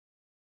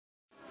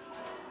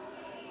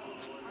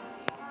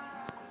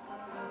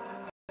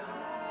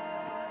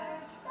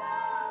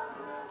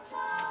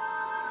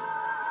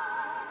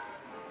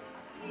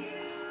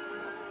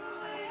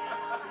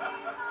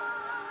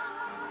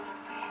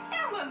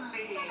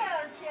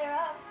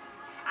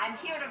I'm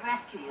here to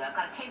rescue you. I've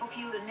got a table for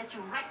you to knit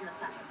you right in the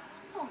center.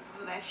 Oh,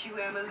 bless you,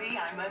 Emily.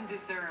 I'm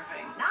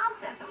undeserving.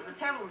 Nonsense. It was a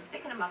terrible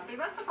mistake and it must be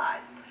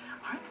rectified.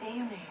 Aren't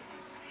they amazing?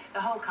 The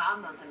whole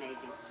combo's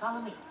amazing. Follow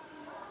me.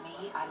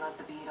 Me, I love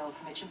the Beatles.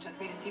 Mitchum took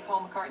me to see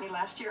Paul McCartney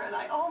last year, and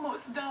I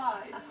almost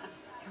died.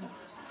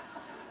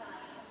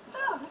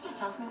 So, Richard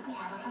tells me we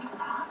had a little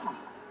problem.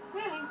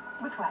 Really?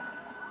 With what?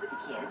 With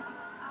the kids,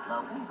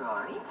 Logan,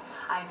 Rory.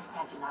 I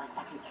understand you're not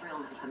exactly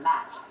thrilled with the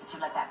match, that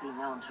you let that be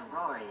known to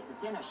Rory at the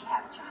dinner she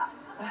had at your house.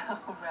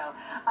 Oh, well,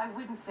 I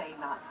wouldn't say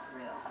not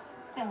thrilled.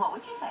 Then what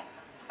would you say?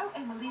 Oh,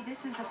 Emily,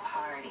 this is a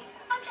party.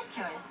 I'm just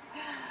curious.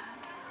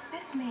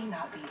 This may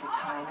not be the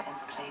time and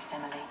place,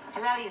 Emily.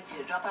 Hello, you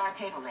two. Drop by our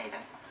table later.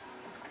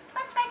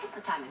 Let's make it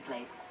the time and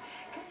place.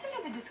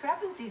 Consider the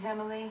discrepancies,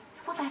 Emily.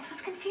 Well, that's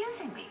what's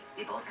confusing me.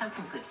 They both come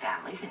from good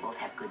families. They both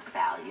have good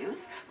values.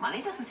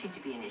 Money doesn't seem to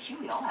be an issue.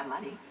 We all have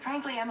money.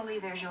 Frankly, Emily,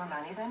 there's your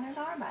money, then there's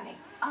our money.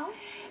 Oh?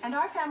 And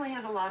our family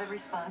has a lot of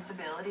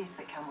responsibilities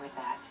that come with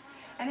that.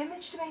 An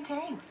image to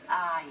maintain.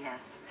 Ah, yes.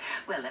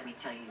 Well, let me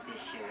tell you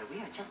this, Sherry.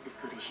 We are just as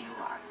good as you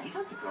are. You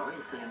don't think Rory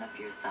is good enough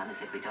for your son, as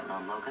if we don't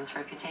know Logan's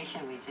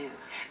reputation. We do.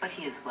 But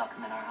he is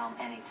welcome in our home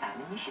anytime,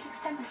 and you should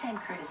extend the same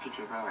courtesy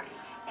to Rory.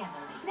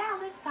 Emily. Now,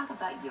 let's talk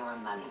about your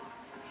money.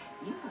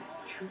 You were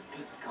a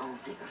two-bit gold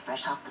digger,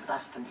 fresh off the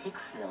bus from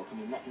Hicksville,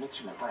 when you met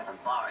Mitchum at whatever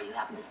bar you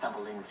happened to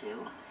stumble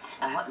into.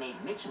 And what made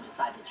Mitchum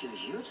decide to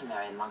choose you to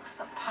marry amongst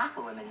the pack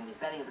of women he was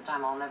betting at the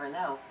time I'll never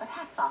know. But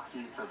hats off to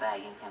you for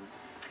bagging him.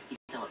 He's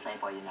still a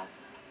playboy, you know.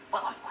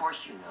 Well, of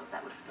course you know.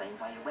 That would explain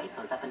why your weight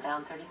goes up and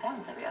down 30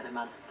 pounds every other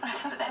month.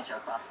 But that's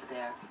your cross to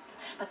bear.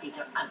 But these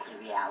are ugly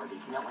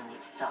realities. No one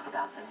needs to talk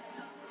about them.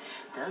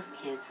 Those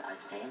kids are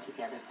staying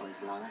together for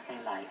as long as they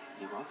like.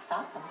 You won't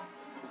stop them.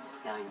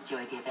 Now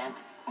enjoy the event.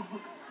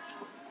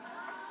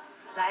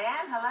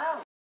 Diane,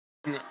 hello.